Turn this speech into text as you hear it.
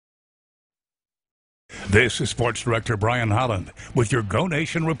This is Sports Director Brian Holland with your Go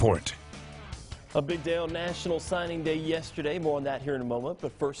Nation report. A big day on National Signing Day yesterday. More on that here in a moment.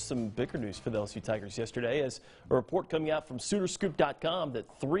 But first, some bigger news for the LSU Tigers yesterday as a report coming out from Soonerscoop.com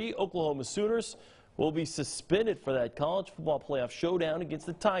that 3 Oklahoma Sooners will be suspended for that college football playoff showdown against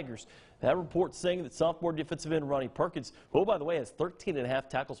the Tigers. That report saying that sophomore defensive end Ronnie Perkins, who, by the way, has 13.5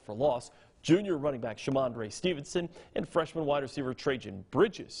 tackles for loss, junior running back Shamondre Stevenson, and freshman wide receiver Trajan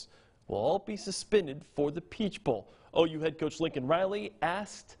Bridges will all be suspended for the Peach Bowl. OU head coach Lincoln Riley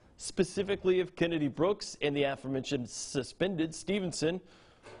asked specifically if Kennedy Brooks and the aforementioned suspended Stevenson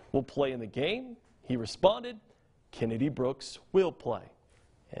will play in the game. He responded, Kennedy Brooks will play.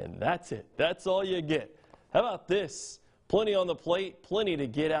 And that's it. That's all you get. How about this? Plenty on the plate, plenty to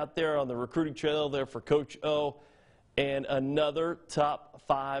get out there on the recruiting trail there for Coach O, and another top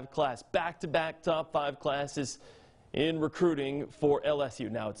 5 class, back-to-back top 5 classes in recruiting for LSU.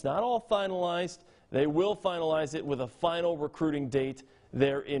 Now, it's not all finalized. They will finalize it with a final recruiting date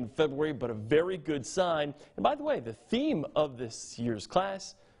there in February, but a very good sign. And by the way, the theme of this year's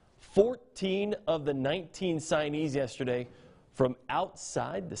class, 14 of the 19 signees yesterday from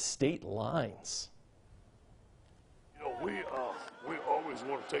outside the state lines. You know, we always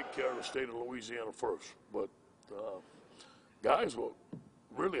want to take care of the state of Louisiana first, but guys were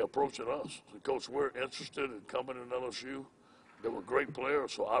really approaching us. Coach, we're interested in coming in LSU. They were great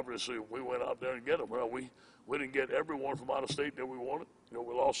players, so obviously we went out there and get them. Well, we didn't get everyone from out of state that we wanted. You know,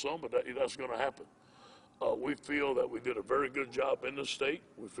 we lost some, but that's going to happen. We feel that we did a very good job in the state.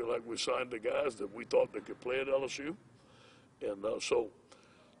 We feel like we signed the guys that we thought they could play at LSU, and so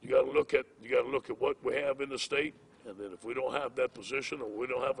you got to look at what we have in the state, and then if we don't have that position or we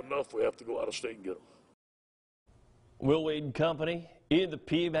don't have enough, we have to go out of state and get them. Will Wade and company in the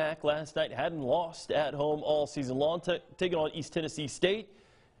PMAC last night hadn't lost at home all season long, taking on East Tennessee State.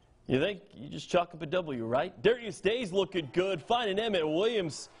 You think you just chalk up a W, right? Darius Day's looking good, finding Emmett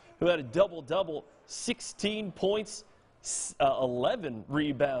Williams, who had a double-double, 16 points, 11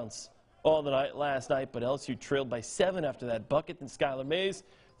 rebounds all the night last night, but LSU trailed by 7 after that bucket. Then Skylar Mays,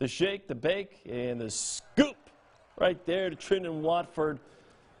 the shake, the bake, and the scoop right there to Trenton Watford.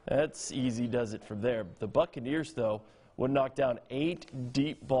 That's easy, does it from there. The Buccaneers, though, would knock down 8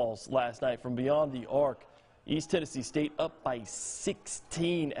 deep balls last night from beyond the arc. East Tennessee State up by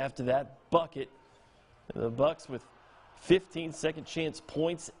 16 after that bucket. The Bucks with 15 second chance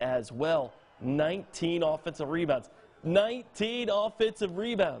points as well. 19 offensive rebounds. 19 offensive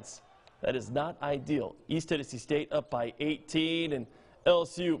rebounds. That is not ideal. East Tennessee State up by 18, and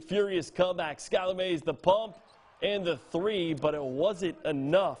LSU furious comeback. Skylar Mays, the pump and the 3, but it wasn't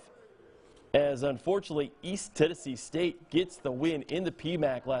enough, as unfortunately East Tennessee State gets the win in the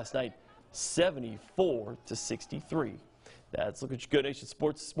PMAC last night, 74-63. That's Look at Your Go Nation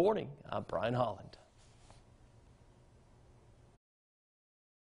Sports this morning. I'm Brian Holland.